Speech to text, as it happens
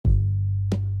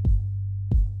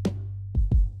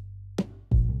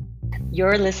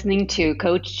You're listening to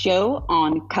Coach Joe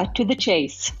on Cut to the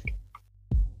Chase.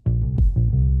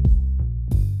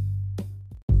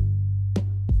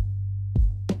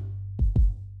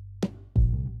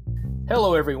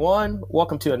 Hello, everyone.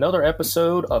 Welcome to another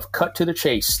episode of Cut to the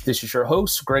Chase. This is your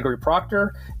host, Gregory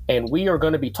Proctor, and we are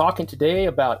going to be talking today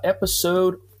about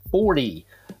episode 40.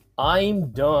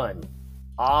 I'm done.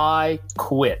 I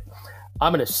quit.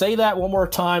 I'm going to say that one more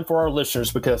time for our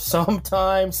listeners because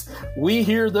sometimes we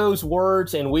hear those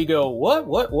words and we go,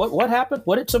 what happened?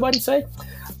 What did somebody say?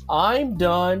 I'm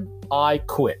done. I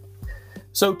quit.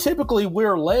 So typically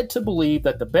we're led to believe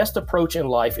that the best approach in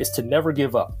life is to never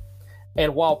give up.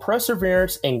 And while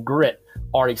perseverance and grit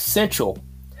are essential,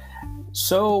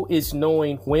 so is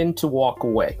knowing when to walk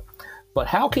away. But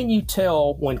how can you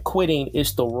tell when quitting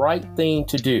is the right thing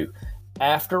to do?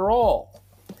 After all,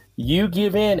 you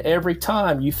give in every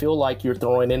time you feel like you're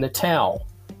throwing in the towel.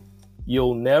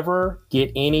 You'll never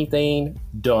get anything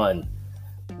done.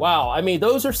 Wow. I mean,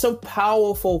 those are some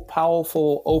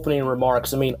powerful opening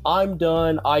remarks. I mean, I'm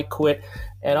done. I quit.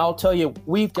 And I'll tell you,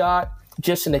 we've got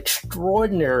just an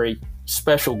extraordinary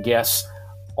special guest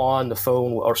on the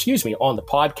phone, or on the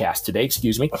podcast today,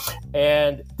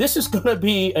 And this is going to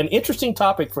be an interesting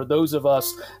topic for those of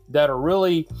us that are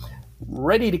really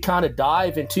ready to kind of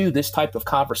dive into this type of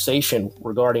conversation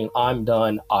regarding I'm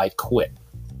done, I quit.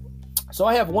 So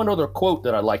I have one other quote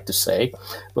that I'd like to say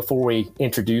before we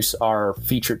introduce our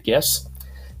featured guest.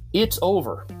 It's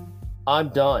over. I'm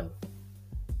done.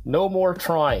 No more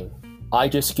trying. I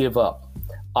just give up.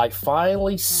 I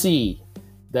finally see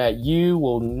that you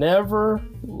will never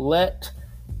let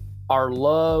our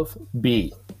love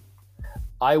be.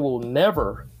 I will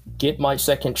never get my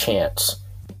second chance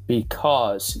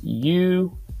because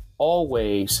you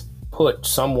always put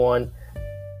someone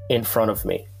in front of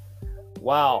me.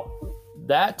 Wow,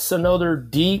 that's another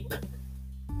deep,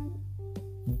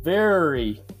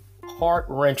 very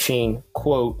heart-wrenching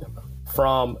quote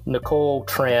from Nicole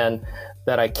Tran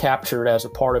that I captured as a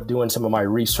part of doing some of my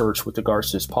research with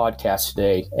regards to this podcast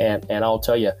today. And I'll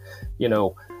tell you,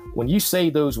 when you say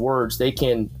those words, they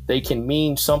can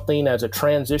mean something as a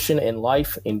transition in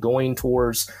life and going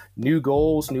towards new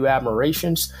goals, new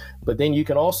admirations. But then you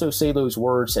can also say those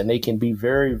words and they can be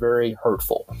very, very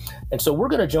hurtful. And so we're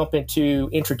going to jump into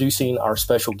introducing our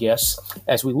special guest.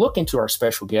 As we look into our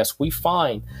special guest, we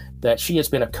find that she has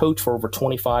been a coach for over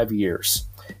 25 years.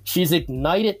 She's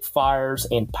ignited fires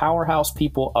in powerhouse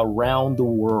people around the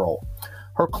world.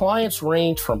 Her clients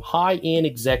range from high-end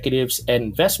executives at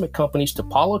investment companies to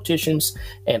politicians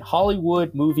and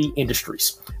Hollywood movie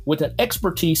industries. With an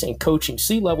expertise in coaching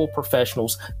C-level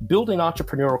professionals, building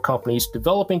entrepreneurial companies,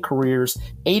 developing careers,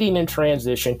 aiding in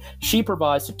transition, she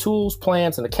provides the tools,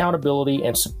 plans, and accountability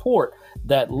and support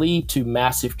that lead to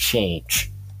massive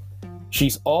change.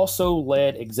 She's also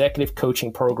led executive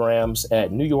coaching programs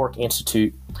at New York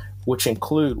Institute, which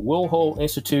include Will Hull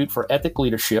Institute for Ethic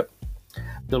Leadership,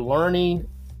 the Learning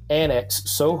Annex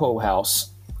Soho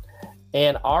House,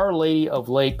 and Our Lady of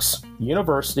Lakes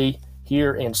University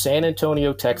here in San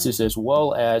Antonio, Texas, as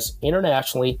well as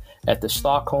internationally at the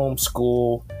Stockholm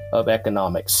School of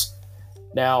Economics.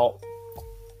 Now,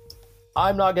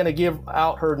 I'm not going to give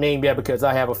out her name yet because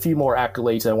I have a few more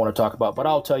accolades I want to talk about, but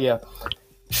I'll tell you,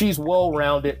 she's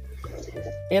well-rounded,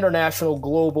 international,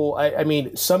 global. I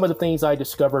mean, some of the things I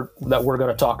discovered that we're going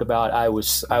to talk about, I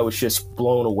was just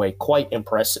blown away. Quite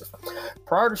impressive.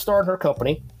 Prior to starting her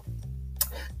company,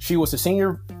 she was a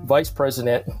senior vice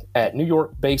president at New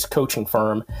York-based coaching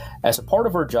firm. As a part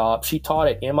of her job, she taught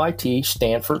at MIT,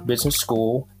 Stanford Business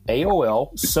School,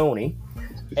 AOL, Sony,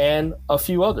 and a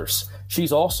few others.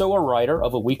 She's also a writer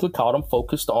of a weekly column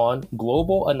focused on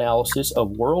global analysis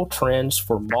of world trends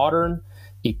for Modern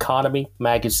Economy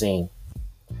magazine.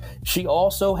 She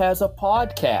also has a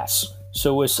podcast.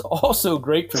 So it's also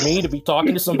great for me to be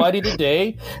talking to somebody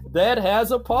today that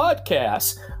has a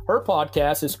podcast. Her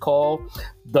podcast is called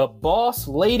The Boss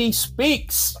Lady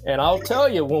Speaks. And I'll tell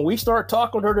you, when we start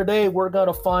talking to her today, we're going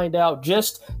to find out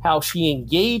just how she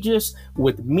engages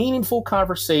with meaningful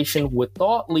conversation with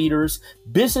thought leaders,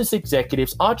 business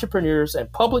executives, entrepreneurs,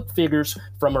 and public figures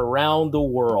from around the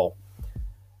world.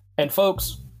 And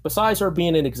folks, besides her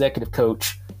being an executive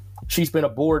coach, she's been a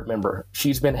board member.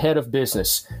 She's been head of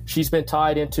business. She's been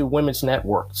tied into women's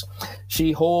networks.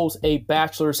 She holds a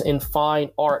bachelor's in fine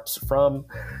arts from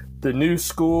the New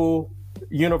School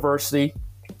University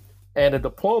and a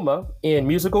diploma in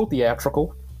musical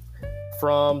theatrical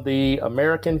from the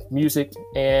American Music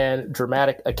and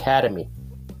Dramatic Academy.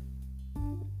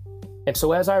 And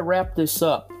so as I wrap this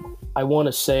up, I want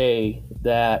to say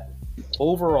that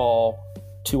overall,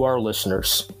 to our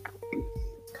listeners,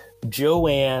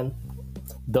 Joanne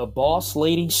The Boss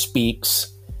Lady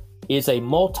Speaks is a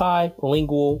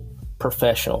multilingual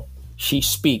professional. She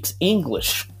speaks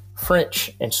English,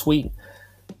 French, and Sweden.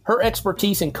 Her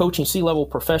expertise in coaching C-level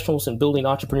professionals and building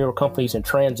entrepreneurial companies and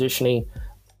transitioning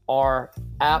are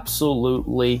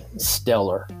absolutely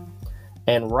stellar.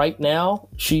 And right now,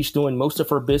 she's doing most of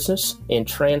her business in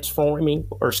transferring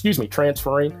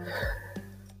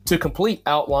to complete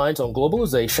outlines on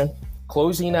globalization,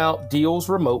 closing out deals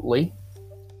remotely,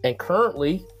 and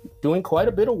currently doing quite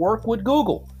a bit of work with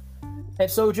Google. And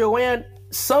so, Joanne,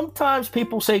 sometimes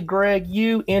people say, Greg,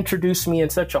 you introduced me in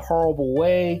such a horrible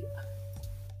way.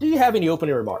 Do you have any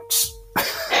opening remarks?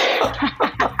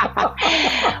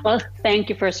 Well, thank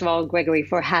you, first of all, Gregory,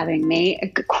 for having me.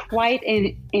 Quite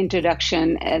an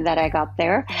introduction that I got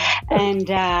there.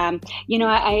 And,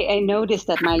 I noticed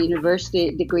that my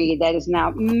university degree, that is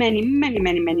now many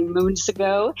moons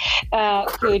ago,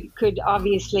 could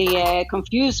obviously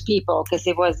confuse people because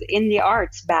it was in the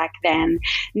arts back then,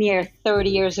 near 30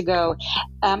 years ago.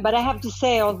 But I have to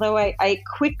say, although I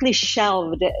quickly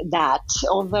shelved that,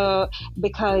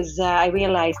 because I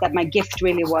realized that my gift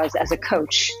really was as a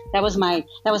coach. That was my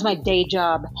day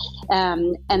job.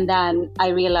 And then I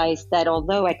realized that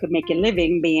although I could make a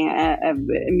living being a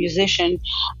musician,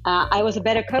 I was a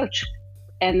better coach.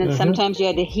 And then sometimes you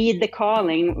had to heed the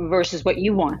calling versus what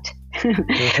you want.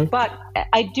 But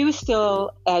I do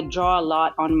still draw a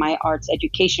lot on my arts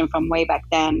education from way back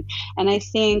then. And I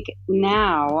think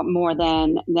now more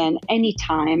than any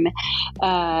time,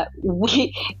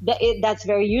 that's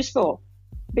very useful.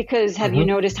 Because have you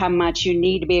noticed how much you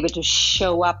need to be able to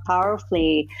show up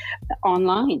powerfully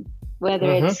online, whether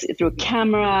it's through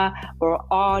camera or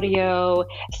audio?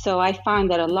 So I find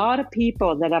that a lot of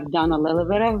people that have done a little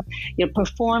bit of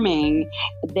performing,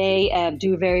 they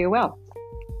do very well.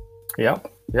 Yep.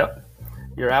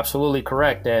 You're absolutely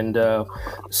correct. And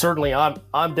certainly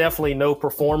I'm definitely no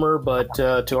performer, but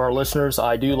to our listeners,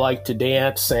 I do like to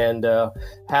dance and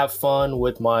have fun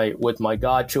with my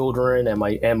godchildren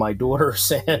and my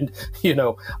daughters. And,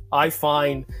 I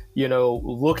find,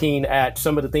 looking at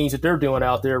some of the things that they're doing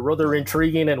out there rather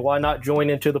intriguing, and why not join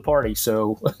into the party?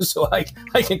 So I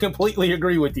can completely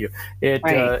agree with you.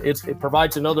 It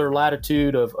provides another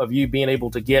latitude of you being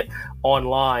able to get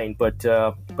online, but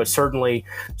certainly.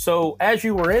 So as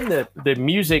you were in the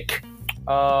music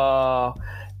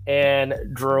and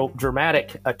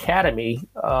dramatic academy,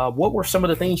 what were some of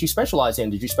the things you specialized in?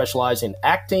 Did you specialize in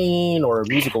acting or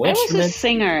musical instruments?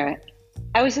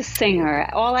 I was a singer.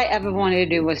 All I ever wanted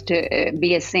to do was to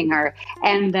be a singer.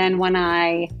 And then when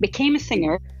I became a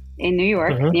singer in New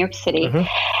York City,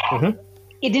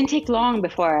 it didn't take long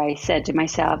before I said to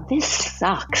myself, this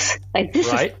sucks. Like,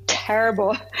 this is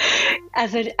terrible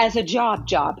as a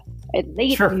job.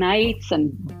 Late nights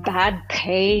and bad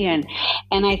pay, and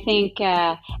I think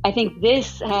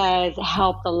this has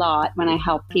helped a lot when I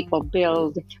help people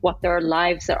build what their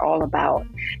lives are all about.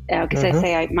 Because I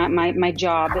say my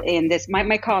job in this,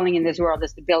 my calling in this world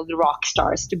is to build rock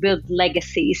stars, to build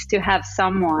legacies, to have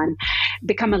someone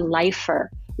become a lifer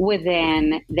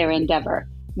within their endeavor.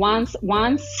 Once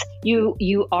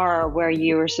you are where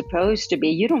you're supposed to be,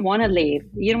 you don't want to leave.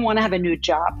 You don't want to have a new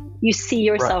job. You see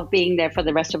yourself being there for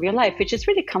the rest of your life, which is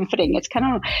really comforting. It's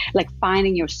kind of like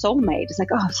finding your soulmate. It's like,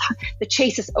 oh, the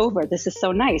chase is over. This is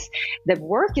so nice. The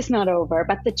work is not over,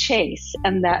 but the chase.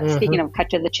 And that, speaking of cut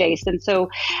to the chase. And so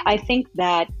I think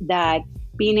that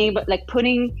being able,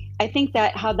 I think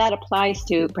that how that applies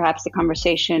to perhaps the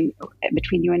conversation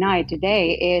between you and I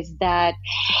today is that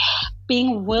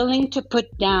being willing to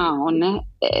put down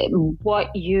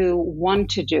what you want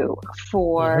to do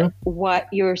for what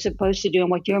you're supposed to do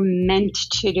and what you're meant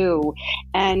to do.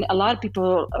 And a lot of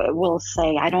people will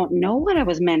say, I don't know what I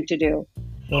was meant to do.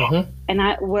 And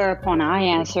whereupon I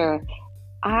answer,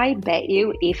 I bet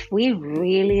you if we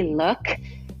really look,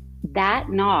 that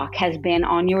knock has been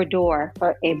on your door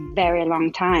for a very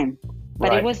long time.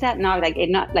 But it was that knock, it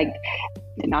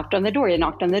knocked on the door,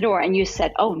 and you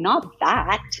said, oh, not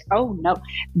that. Oh, no.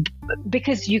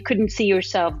 Because you couldn't see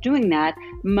yourself doing that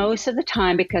most of the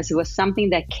time because it was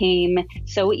something that came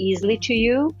so easily to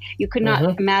you. You could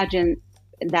not imagine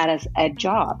that as a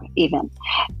job even.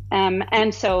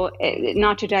 And so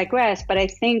not to digress, but I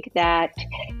think that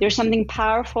there's something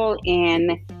powerful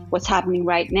in what's happening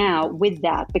right now with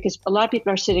that, because a lot of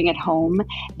people are sitting at home.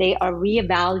 They are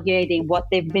reevaluating what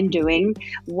they've been doing.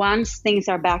 Once things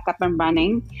are back up and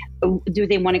running, do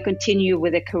they want to continue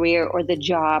with a career or the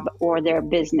job or their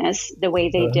business the way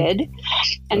they did?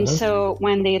 And so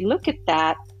when they look at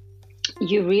that,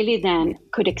 you really then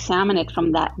could examine it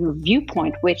from that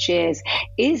viewpoint, which is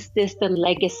this the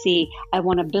legacy I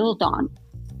want to build on?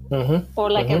 Or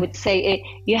like I would say,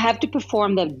 you have to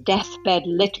perform the deathbed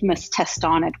litmus test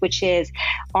on it, which is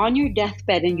on your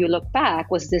deathbed and you look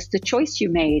back, was this the choice you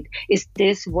made? Is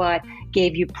this what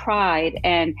gave you pride?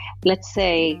 And let's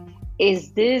say,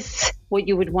 is this what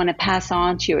you would want to pass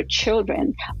on to your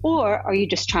children? Or are you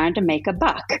just trying to make a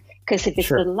buck? Because if it's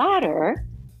the latter,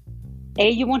 A,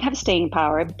 you won't have staying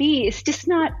power. B, it's just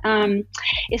not,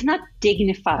 it's not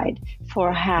dignified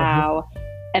for how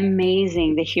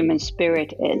amazing the human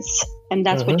spirit is. And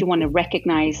that's what you want to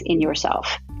recognize in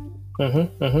yourself.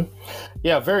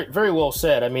 Yeah, very, very well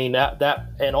said. I mean, that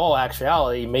in all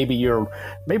actuality, maybe you're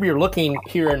looking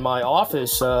here in my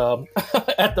office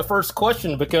at the first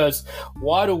question, because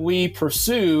why do we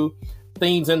pursue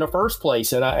things in the first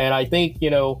place? And I think,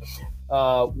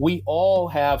 we all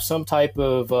have some type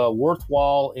of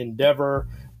worthwhile endeavor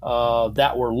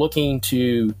that we're looking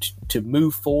to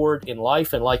move forward in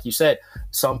life. And like you said,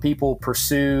 some people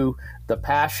pursue the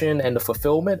passion and the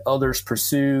fulfillment. Others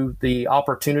pursue the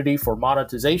opportunity for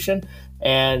monetization.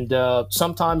 And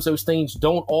sometimes those things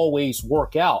don't always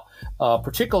work out,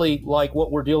 particularly like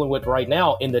what we're dealing with right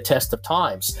now in the test of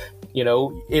times.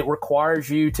 It requires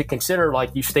you to consider,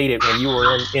 like you stated, when you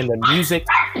were in the music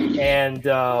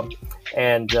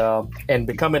and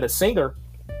becoming a singer,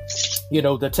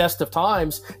 the test of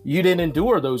times, you didn't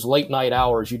endure those late night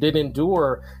hours. You didn't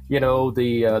endure,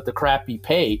 the crappy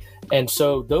pay. And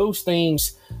so those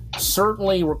things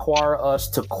certainly require us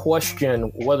to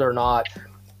question whether or not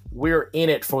we're in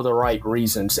it for the right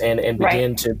reasons and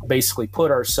begin to basically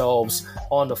put ourselves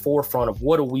on the forefront of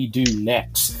what do we do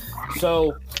next.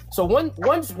 So one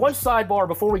sidebar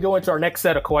before we go into our next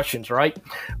set of questions, right?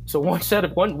 So one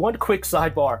quick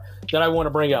sidebar that I want to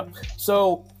bring up.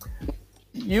 So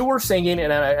you were singing,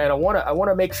 and I want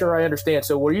to make sure I understand.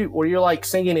 So were you like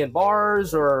singing in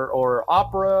bars or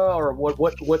opera, or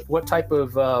what type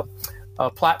of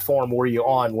platform were you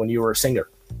on when you were a singer?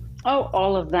 Oh,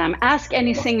 all of them. Ask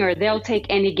any singer; they'll take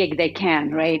any gig they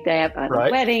can. Right? They have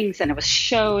weddings, and it was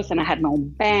shows, and I had my own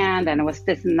band, and it was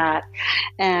this and that.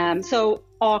 So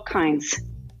all kinds.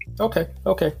 Okay.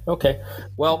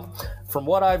 Well, from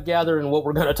what I've gathered and what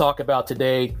we're going to talk about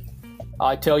today,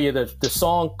 I tell you that the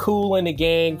song "Kool and the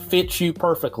Gang" fits you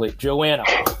perfectly, Joanna.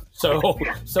 So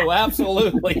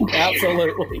absolutely.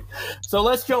 So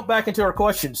let's jump back into our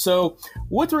questions. So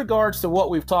with regards to what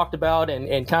we've talked about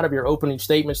and kind of your opening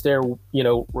statements there,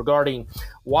 regarding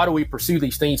why do we pursue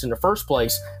these things in the first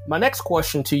place? My next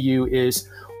question to you is,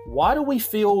 why do we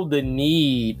feel the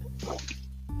need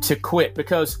to quit?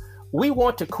 Because we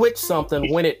want to quit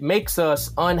something when it makes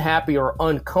us unhappy or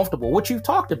uncomfortable, which you've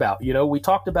talked about. We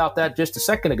talked about that just a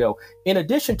second ago. In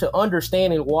addition to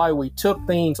understanding why we took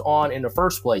things on in the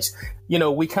first place,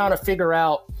 we kind of figure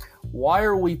out, why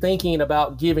are we thinking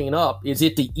about giving up? Is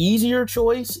it the easier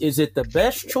choice? Is it the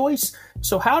best choice?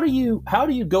 So how do you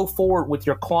go forward with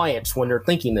your clients when they're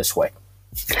thinking this way?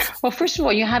 Well, first of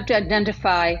all, you have to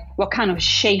identify what kind of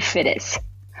chafe it is,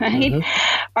 right?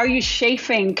 Are you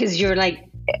chafing because you're like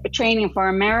training for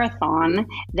a marathon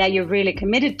that you're really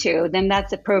committed to? Then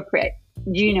that's appropriate.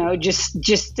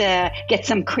 Just get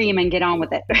some cream and get on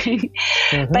with it.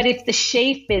 But if the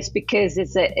chafe is because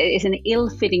it's an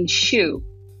ill-fitting shoe,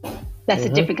 that's a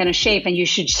different kind of shape, and you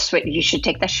should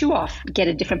take that shoe off, get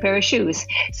a different pair of shoes.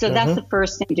 So that's the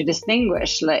first thing to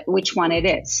distinguish, like, which one it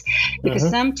is, because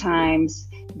sometimes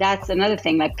that's another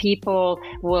thing, like people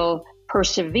will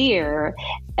persevere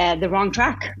at the wrong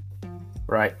track.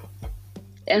 Right.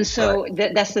 And so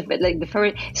that's the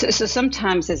first. So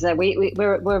sometimes is that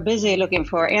we're busy looking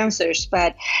for answers,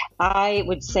 but I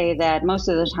would say that most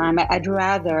of the time I'd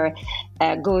rather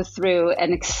go through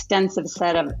an extensive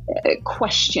set of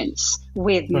questions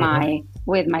with my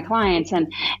clients, and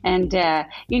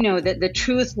the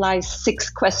truth lies 6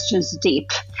 questions deep.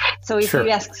 So if you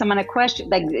ask someone a question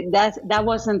like that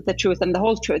wasn't the truth and the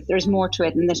whole truth. There's more to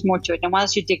it, and there's more to it. And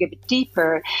once you dig a bit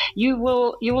deeper, you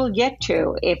will get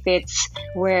to if it's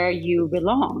where you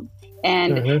belong.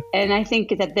 And I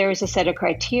think that there is a set of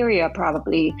criteria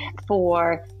probably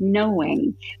for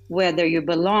knowing whether you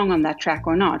belong on that track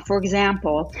or not. For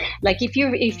example, like if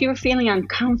you're feeling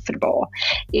uncomfortable,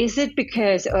 is it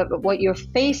because of what you're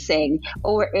facing,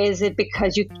 or is it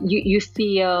because you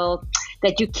feel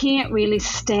that you can't really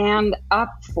stand up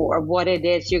for what it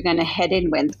is you're going to head in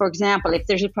with? For example, if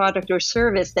there's a product or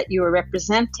service that you are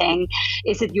representing,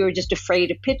 is it you're just afraid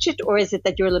to pitch it, or is it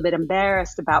that you're a little bit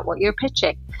embarrassed about what you're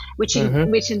pitching? Which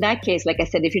in that case, like I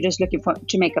said, if you're just looking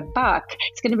to make a buck,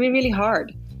 it's going to be really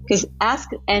hard. Because ask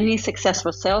any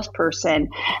successful salesperson,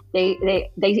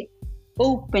 they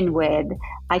open with,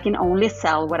 I can only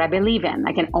sell what I believe in.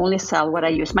 I can only sell what I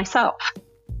use myself.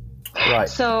 Right.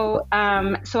 So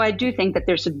I do think that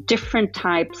there's different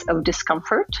types of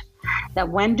discomfort. That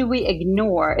when do we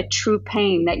ignore a true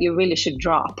pain that you really should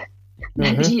drop?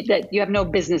 That you have no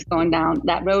business going down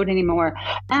that road anymore.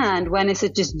 And when is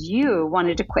it just you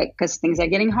wanted to quit because things are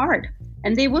getting hard,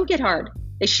 and they will get hard.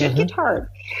 They should get hard.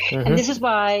 And this is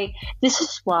why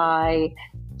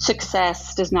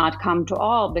success does not come to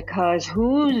all, because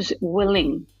who's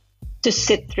willing to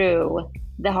sit through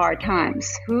the hard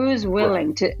times? Who's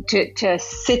willing to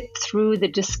sit through the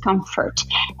discomfort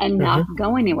and not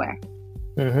go anywhere?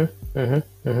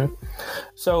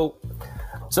 So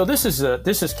this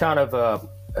is kind of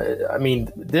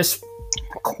this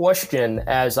question,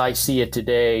 as I see it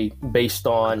today, based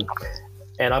on,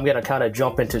 and I'm going to kind of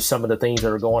jump into some of the things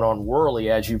that are going on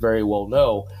worldly, as you very well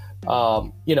know,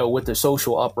 with the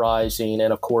social uprising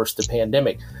and of course the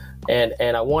pandemic. And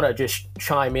I want to just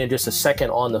chime in just a second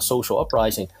on the social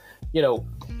uprising.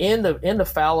 In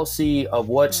the fallacy of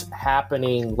what's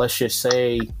happening, let's just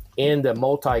say in the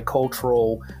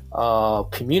multicultural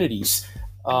communities,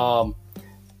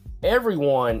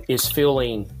 everyone is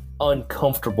feeling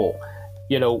uncomfortable.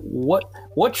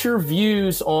 What's your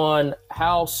views on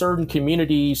how certain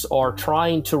communities are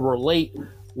trying to relate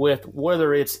with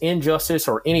whether it's injustice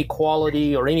or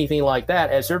inequality or anything like that,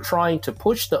 as they're trying to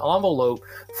push the envelope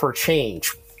for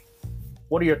change?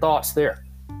 What are your thoughts there?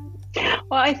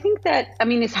 Well, I think that,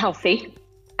 it's healthy.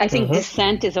 I think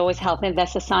dissent is always healthy.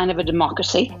 That's a sign of a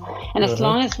democracy. And as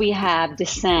long as we have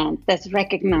dissent that's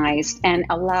recognized and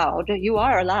allowed, you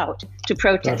are allowed to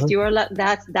protest. You are allowed,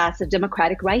 that's a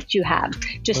democratic right you have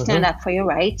to stand up for your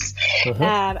rights. Then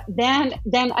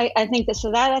I think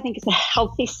that, I think it's a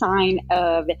healthy sign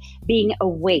of being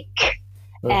awake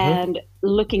and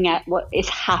looking at what is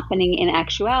happening in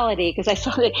actuality. Because I saw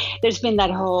that there's been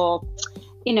that whole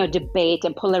debate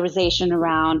and polarization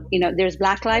around, there's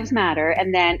Black Lives Matter.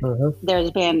 And then there's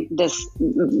been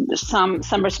some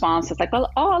responses like, well,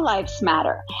 all lives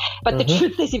matter. But the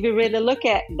truth is, if you really look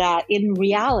at that in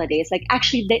reality, it's like,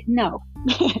 actually, no,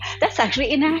 that's actually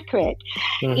inaccurate.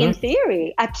 In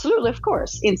theory, absolutely, of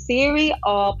course. In theory,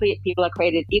 all people are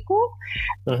created equal.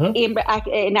 In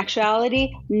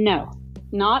actuality, no,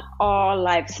 not all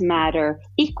lives matter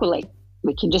equally.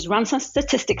 We can just run some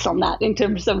statistics on that in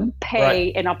terms of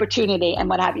pay and opportunity and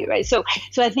what have you, right? So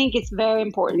I think it's very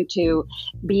important to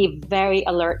be very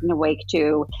alert and awake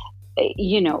to,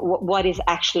 what is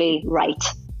actually right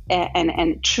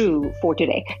and true for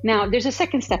today. Now, there's a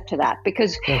second step to that,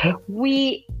 because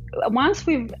once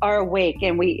we are awake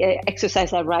and we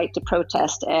exercise our right to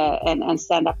protest and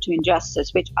stand up to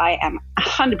injustice, which I am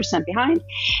 100% behind,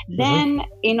 then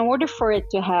in order for it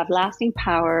to have lasting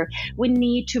power, we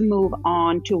need to move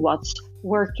on to what's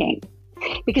working.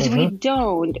 Because if we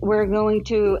don't, we're going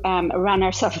to run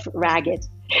ourselves ragged.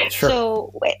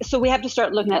 Sure. So we have to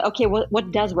start looking at, okay,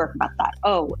 what does work about that?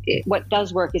 What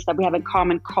does work is that we have a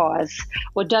common cause.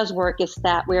 What does work is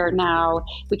that we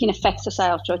can affect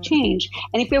societal change.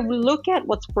 And if we look at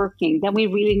what's working, then we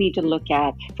really need to look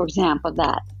at, for example,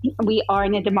 that we are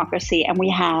in a democracy and we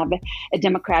have a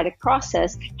democratic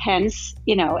process. Hence,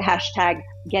 hashtag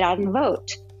get out and vote.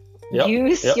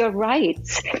 Use your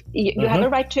rights. You have a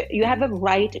right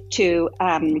to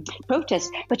protest,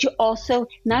 but you also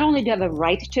not only do have a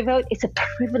right to vote, it's a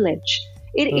privilege.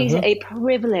 It is a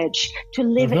privilege to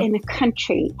live in a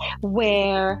country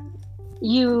where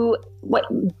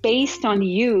based on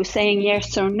you saying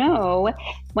yes or no,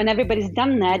 when everybody's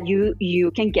done that,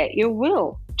 you can get your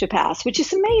will to pass, which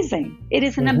is amazing. It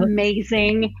is an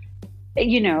amazing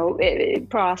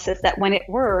process that when it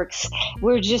works,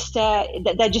 we're just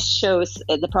that just shows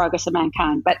the progress of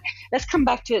mankind. But let's come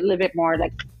back to it a little bit more,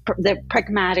 like the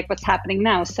pragmatic, what's happening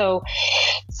now. So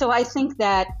I think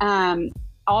that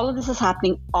all of this is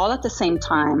happening all at the same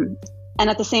time. And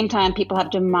at the same time, people have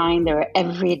to mind their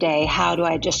everyday, how do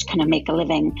I just kind of make a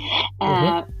living?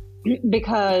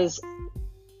 Because,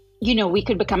 we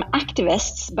could become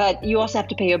activists, but you also have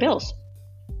to pay your bills.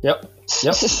 Yep.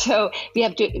 So we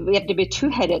have to be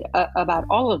two-headed about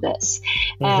all of this.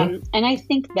 And I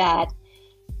think that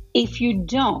if you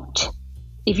don't,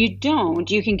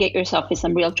 you can get yourself in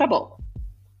some real trouble.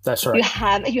 That's right.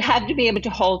 You have to be able to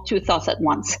hold two thoughts at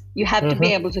once. You have to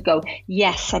be able to go,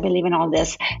 yes, I believe in all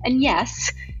this. And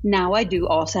yes, now I do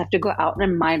also have to go out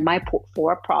and mind my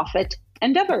for-profit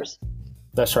endeavors.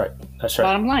 That's right. That's right.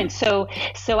 Bottom line. So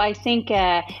I think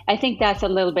that's a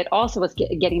little bit also what's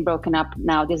getting broken up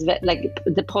now. This like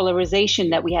the polarization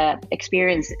that we have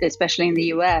experienced, especially in the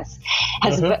U.S.,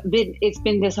 has it's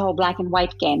been this whole black and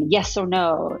white game. Yes or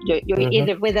no. You're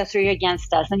either with us or you're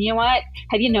against us. And you know what?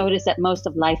 Have you noticed that most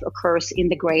of life occurs in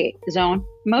the gray zone?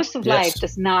 Most of life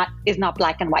is not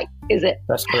black and white, is it?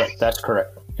 That's correct. That's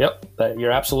correct. Yep,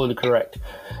 you're absolutely correct.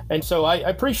 And so I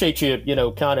appreciate you,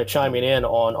 kind of chiming in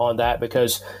on that,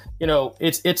 because,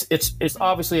 it's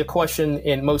obviously a question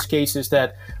in most cases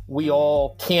that we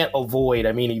all can't avoid.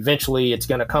 I mean, eventually it's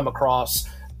going to come across,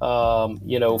 for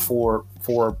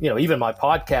even my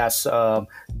podcast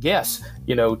guests,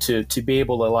 to be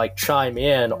able to like chime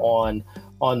in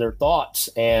on their thoughts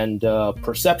and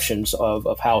perceptions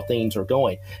of how things are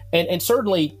going. And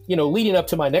certainly, leading up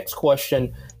to my next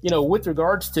question, with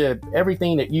regards to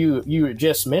everything that you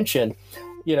just mentioned,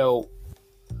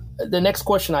 the next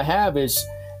question I have is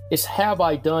have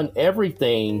I done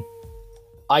everything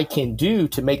I can do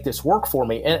to make this work for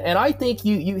me? And I think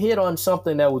you hit on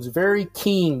something that was very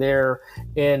keen there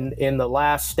in the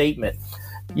last statement.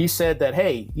 You said that,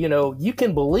 hey, you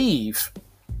can believe,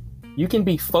 you can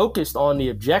be focused on the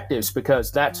objectives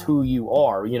because that's who you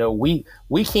are.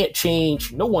 We can't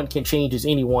change, no one can change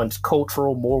anyone's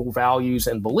cultural, moral values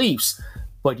and beliefs,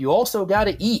 but you also got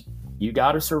to eat, you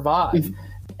got to survive. Mm-hmm.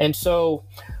 And so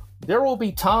there will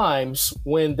be times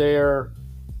when there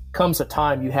comes a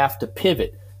time you have to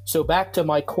pivot. So back to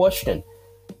my question,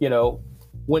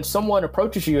 when someone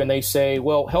approaches you and they say,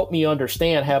 well, help me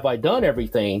understand, have I done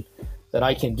everything that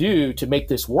I can do to make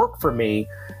this work for me?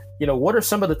 What are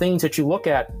some of the things that you look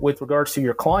at with regards to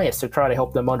your clients to try to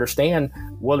help them understand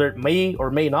whether it may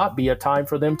or may not be a time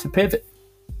for them to pivot?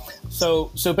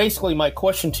 So basically my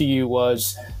question to you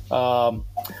was,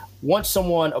 once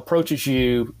someone approaches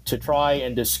you to try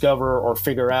and discover or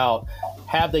figure out,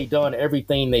 have they done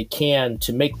everything they can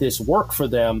to make this work for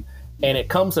them, and it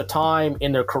comes a time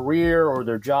in their career or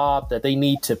their job that they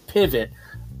need to pivot,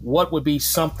 what would be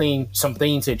some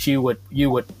things that you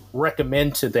would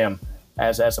recommend to them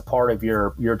as a part of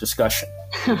your discussion?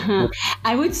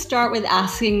 I would start with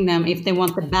asking them if they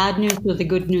want the bad news or the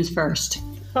good news first.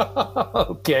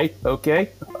 Okay.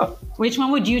 Which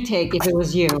one would you take if it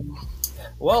was you?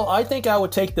 Well, I think I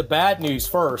would take the bad news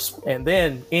first and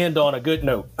then end on a good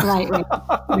note. Right.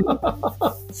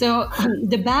 So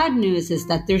the bad news is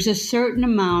that there's a certain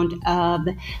amount of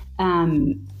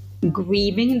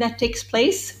grieving that takes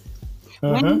place.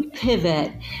 When you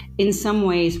pivot, in some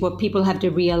ways, what people have to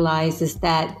realize is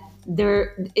that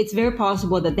it's very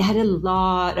possible that they had a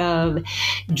lot of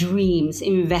dreams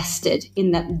invested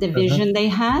in the vision they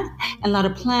had, a lot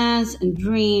of plans and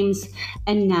dreams,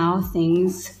 and now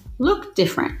things look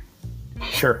different.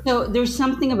 Sure. So there's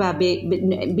something about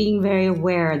being very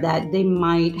aware that they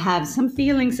might have some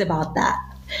feelings about that.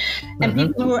 And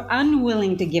people who are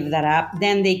unwilling to give that up,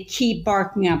 then they keep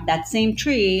barking up that same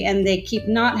tree and they keep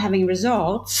not having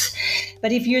results.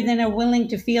 But if you're then willing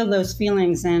to feel those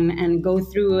feelings and go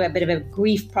through a bit of a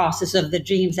grief process of the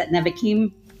dreams that never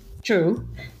came true,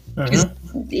 because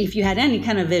if you had any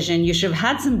kind of vision, you should have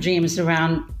had some dreams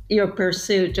around your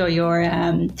pursuit or your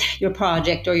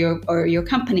project or your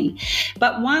company.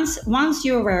 But once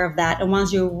you're aware of that and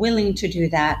once you're willing to do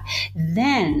that,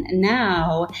 then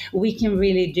now we can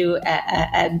really do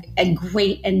a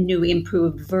great and new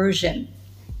improved version.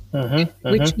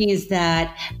 Which means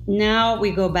that now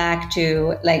we go back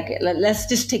to let's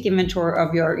just take inventory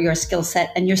of your skill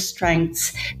set and your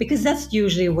strengths, because that's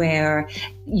usually where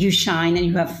you shine and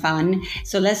you have fun.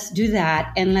 So let's do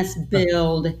that and let's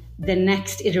build the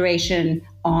next iteration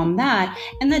on that.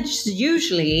 And that's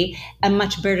usually a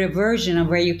much better version of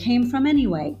where you came from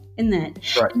anyway, isn't it?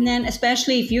 Right. And then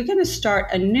especially if you're going to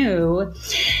start anew,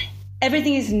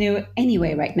 everything is new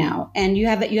anyway right now, and you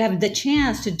have the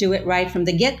chance to do it right from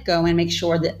the get-go and make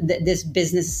sure that this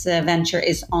business venture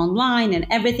is online and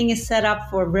everything is set up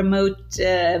for remote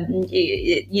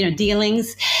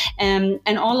dealings and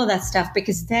all of that stuff,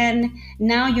 because then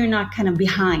now you're not kind of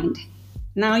behind.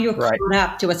 Now you're caught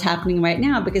up to what's happening right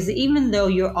now, because even though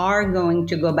you are going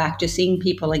to go back to seeing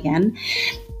people again,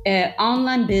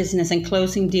 online business and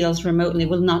closing deals remotely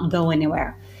will not go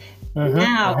anywhere. And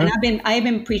I've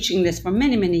been preaching this for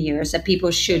many, many years, that people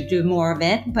should do more of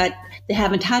it, but they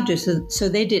haven't had to, so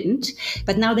they didn't.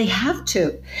 But now they have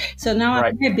to. So now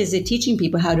I'm very busy teaching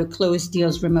people how to close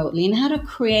deals remotely and how to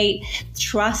create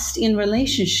trust in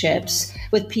relationships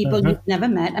with people you've never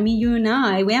met. I mean, you and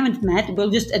I, we haven't met. We'll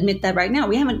just admit that right now.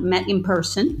 We haven't met in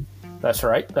person. That's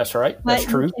right. That's right. But That's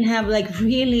true. you can have like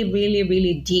really, really,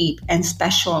 really deep and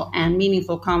special and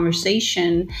meaningful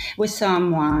conversation with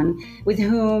someone with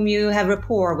whom you have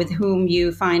rapport, with whom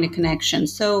you find a connection.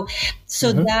 So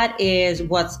that is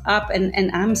what's up. And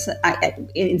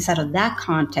inside of that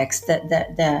context,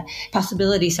 the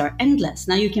possibilities are endless.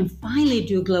 Now you can finally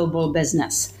do global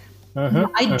business.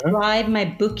 I drive my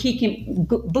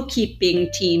bookkeeping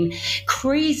team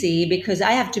crazy because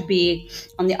I have to be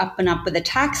on the up and up with the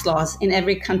tax laws in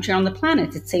every country on the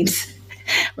planet, it seems.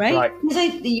 Right?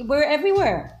 Because we're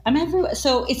everywhere. I'm everywhere.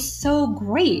 So it's so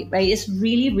great, right? It's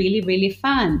really, really, really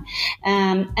fun.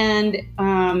 And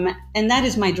that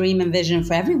is my dream and vision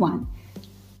for everyone.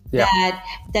 Yeah.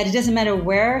 That it doesn't matter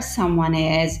where someone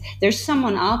is, there's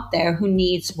someone out there who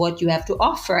needs what you have to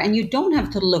offer, and you don't have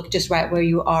to look just right where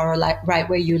you are or like right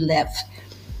where you live,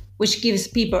 which gives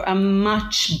people a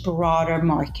much broader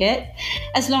market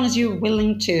as long as you're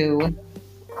willing to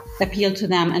appeal to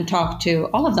them and talk to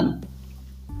all of them.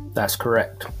 That's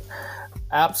correct.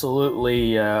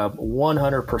 Absolutely,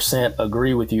 100%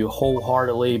 agree with you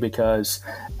wholeheartedly, because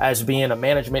as being a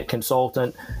management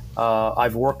consultant,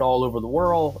 I've worked all over the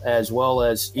world, as well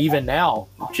as even now,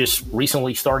 just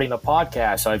recently starting a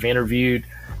podcast. I've interviewed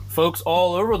folks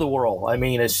all over the world. I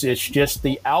mean, it's just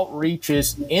the outreach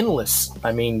is endless.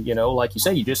 I mean, like you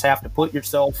say, you just have to put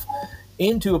yourself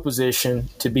into a position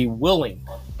to be willing.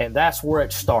 And that's where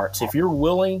it starts. If you're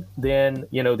willing, then,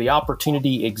 the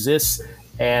opportunity exists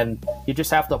and you just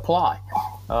have to apply.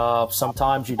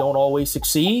 Sometimes you don't always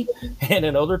succeed, and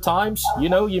in other times,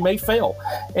 you may fail.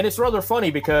 And it's rather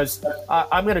funny because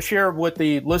I'm going to share with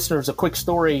the listeners a quick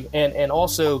story, and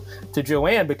also to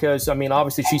Joanne, because,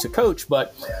 obviously she's a coach,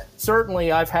 but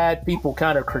certainly I've had people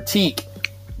kind of critique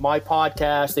my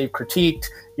podcast. They've critiqued,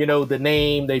 the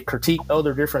name, they've critiqued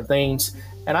other different things.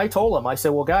 And I told them, I said,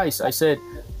 well, guys,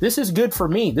 this is good for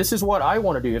me. This is what I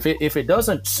want to do. If it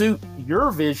doesn't suit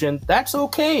your vision, that's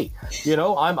okay.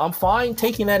 I'm fine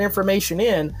taking that information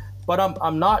in, but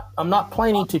I'm not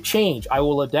planning to change. I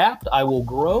will adapt. I will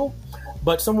grow.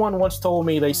 But someone once told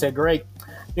me, they said, Greg,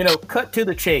 cut to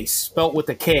the chase, spelt with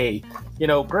a K.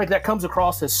 Greg, that comes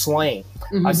across as slang.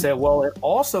 Mm-hmm. I said, well, it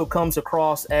also comes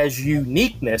across as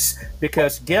uniqueness,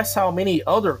 because guess how many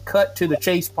other cut to the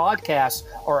chase podcasts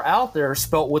are out there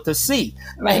spelt with a C.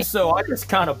 Right. And so I just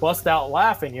kind of bust out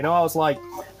laughing. I was like,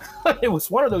 it was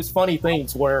one of those funny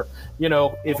things where,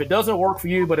 if it doesn't work for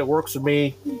you, but it works for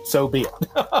me, so be it.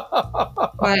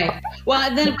 Right.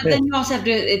 Well, then you also have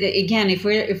to, again, if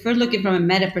we're looking from a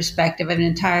meta perspective of an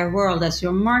entire world as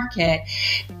your market,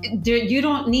 you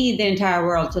don't need the entire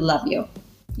world to love you.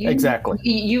 Exactly.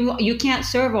 You can't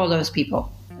serve all those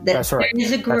people. That's right. There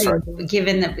is a group,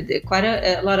 given that quite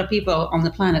a lot of people on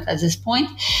the planet at this point,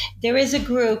 there is a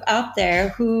group out there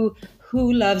who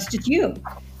loves you.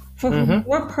 For whom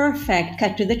we're perfect,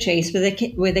 cut to the chase with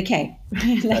a K.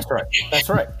 That's right. That's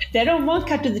right. They don't want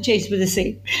cut to the chase with a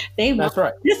C. They want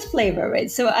this flavor, right?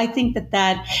 So I think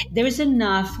that there is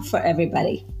enough for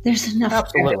everybody. There's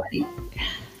enough for everybody.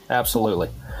 Absolutely.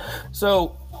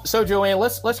 So Joanne,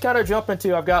 let's kind of jump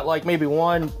into. I've got like maybe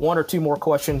one or two more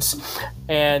questions,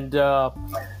 and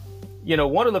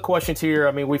one of the questions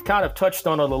here. We've kind of touched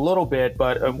on it a little bit,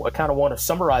 but I kind of want to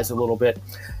summarize a little bit.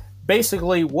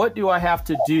 Basically, what do I have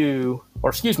to do,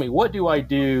 what do I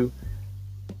do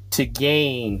to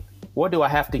gain? What do I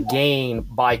have to gain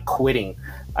by quitting?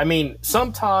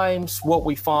 Sometimes what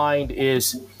we find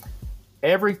is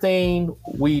everything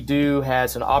we do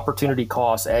has an opportunity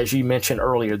cost. As you mentioned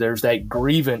earlier, there's that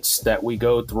grievance that we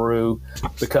go through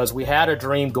because we had a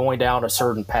dream going down a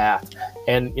certain path.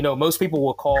 And, most people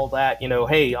will call that,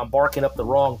 hey, I'm barking up the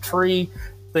wrong tree.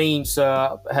 Things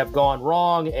have gone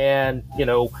wrong, and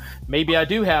maybe I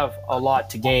do have a lot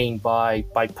to gain by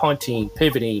punting,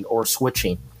 pivoting, or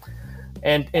switching.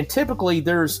 And typically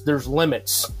there's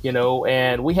limits,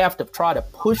 and we have to try to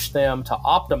push them to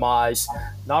optimize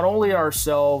not only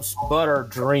ourselves but our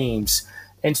dreams.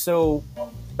 And so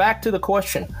back to the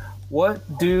question,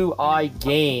 what do I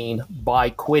gain by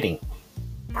quitting?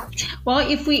 Well,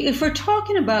 if we're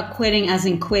talking about quitting as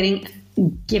in quitting,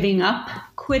 giving up,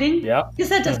 quitting, because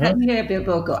that doesn't hear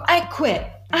people go, I quit.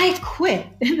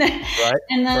 And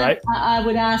then I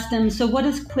would ask them, so what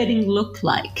does quitting look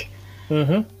like?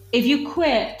 If you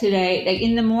quit today, like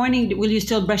in the morning, will you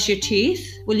still brush your teeth?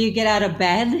 Will you get out of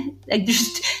bed? Like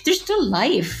there's still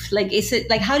life. Like, is it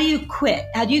like, how do you quit?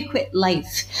 How do you quit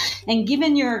life? And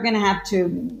given you're going to have to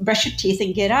brush your teeth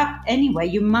and get up anyway,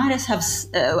 you might as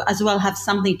well have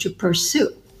something to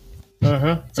pursue.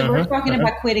 So we're talking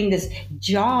about quitting this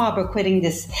job or quitting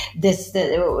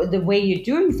the way you're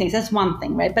doing things. That's one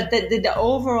thing, right? But the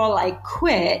overall I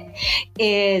quit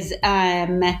is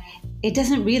it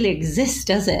doesn't really exist,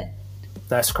 does it?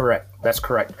 That's correct.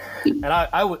 And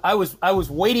I was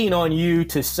waiting on you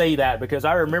to say that, because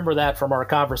I remember that from our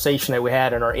conversation that we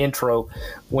had in our intro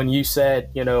when you said,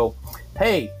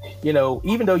 hey,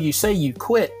 even though you say you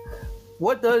quit,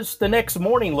 what does the next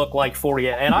morning look like for you?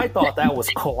 And I thought that was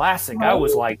classic. I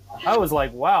was like,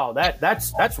 wow,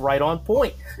 that's right on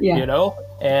point,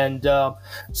 And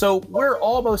so we're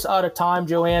almost out of time,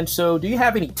 Joanne. So do you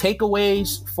have any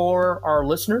takeaways for our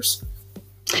listeners?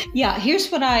 Yeah, here's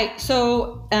what I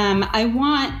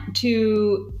want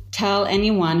to tell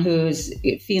anyone who's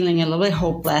feeling a little bit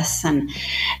hopeless and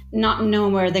not know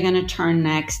where they're going to turn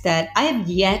next, that I have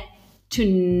yet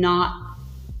to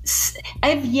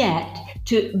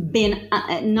been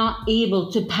not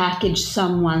able to package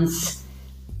someone's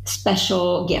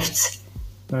special gifts.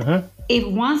 If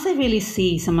once I really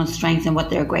see someone's strengths and what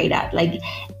they're great at, like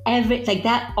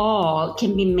that all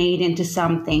can be made into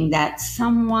something that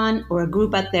someone or a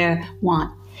group out there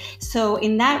want. So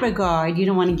in that regard, you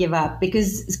don't want to give up,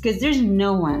 because there's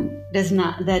no one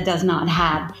that does not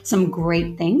have some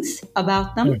great things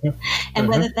about them. And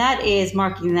whether that is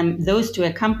marketing those to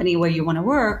a company where you want to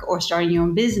work or starting your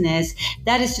own business,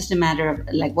 that is just a matter of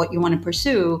like what you want to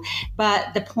pursue.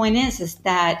 But the point is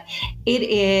that it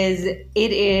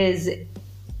is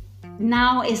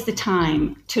now is the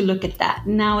time to look at that.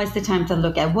 Now is the time to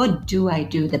look at what do I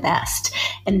do the best,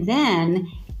 and then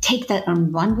take that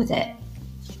and run with it.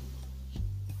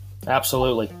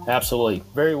 Absolutely.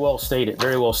 Very well stated.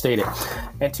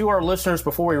 And to our listeners,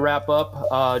 before we wrap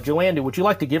up, Joanne, would you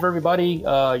like to give everybody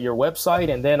your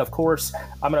website? And then, of course,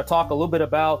 I'm going to talk a little bit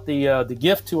about the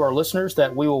gift to our listeners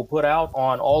that we will put out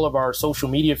on all of our social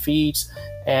media feeds.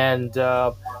 And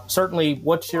certainly,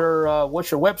 what's your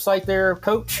website there,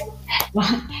 Coach?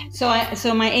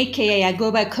 So my AKA, I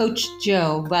go by Coach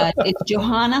Joe, but it's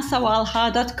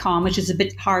johannasawalha.com, which is a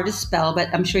bit hard to spell, but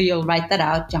I'm sure you'll write that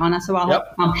out,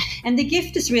 johannasawalha.com. Yep. And the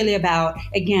gift is really about,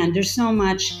 again, there's so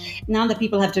much, now that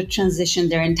people have to transition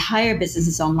their entire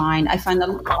businesses online, I find that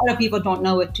a lot of people don't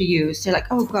know what to use. They're like,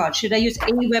 oh God, should I use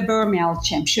Aweber or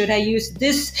MailChimp? Should I use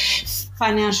this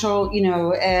financial,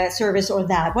 service or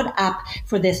that? What app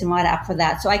for this and what app for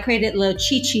that? So I created a little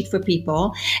cheat sheet for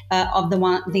people of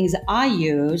the things that I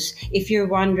use. If you're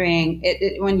wondering,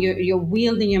 when you're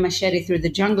wielding your machete through the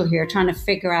jungle here, trying to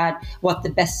figure out what the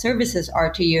best services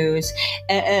are to use,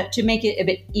 to make it a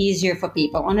bit easier for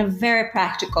people on a very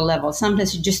practical level.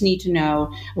 Sometimes you just need to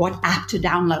know what app to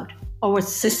download or what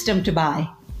system to buy.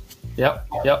 Yep.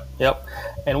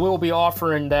 And we'll be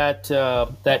offering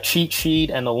that cheat sheet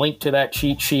and the link to that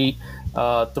cheat sheet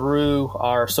through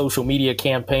our social media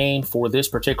campaign for this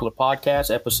particular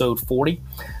podcast, episode 40.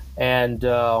 And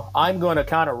I'm going to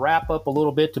kind of wrap up a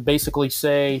little bit to basically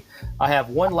say I have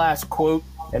one last quote,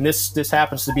 and this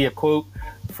happens to be a quote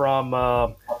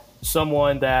from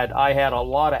someone that I had a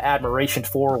lot of admiration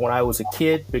for when I was a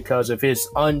kid because of his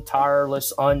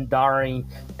untiring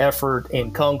effort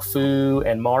in Kung Fu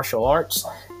and martial arts.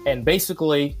 And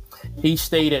basically, he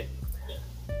stated,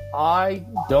 I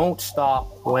don't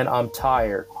stop when I'm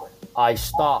tired. I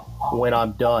stop when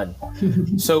I'm done.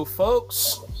 So,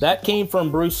 folks, that came from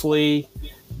Bruce Lee.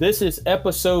 This is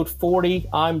episode 40.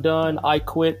 I'm done. I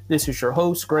quit. This is your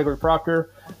host, Gregory Proctor.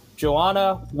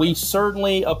 Joanna, we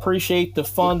certainly appreciate the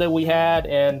fun that we had,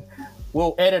 and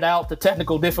we'll edit out the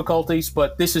technical difficulties,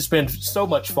 but this has been so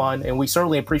much fun, and we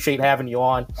certainly appreciate having you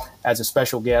on as a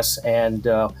special guest, and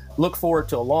look forward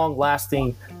to a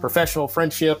long-lasting professional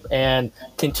friendship and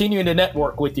continuing to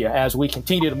network with you as we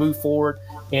continue to move forward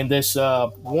in this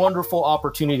wonderful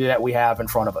opportunity that we have in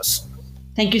front of us.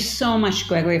 Thank you so much,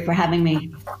 Gregory, for having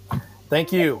me.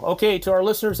 Thank you. Okay, to our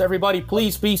listeners, everybody,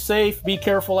 please be safe, be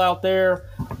careful out there.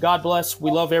 God bless.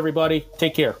 We love everybody.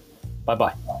 Take care.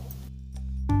 Bye-bye.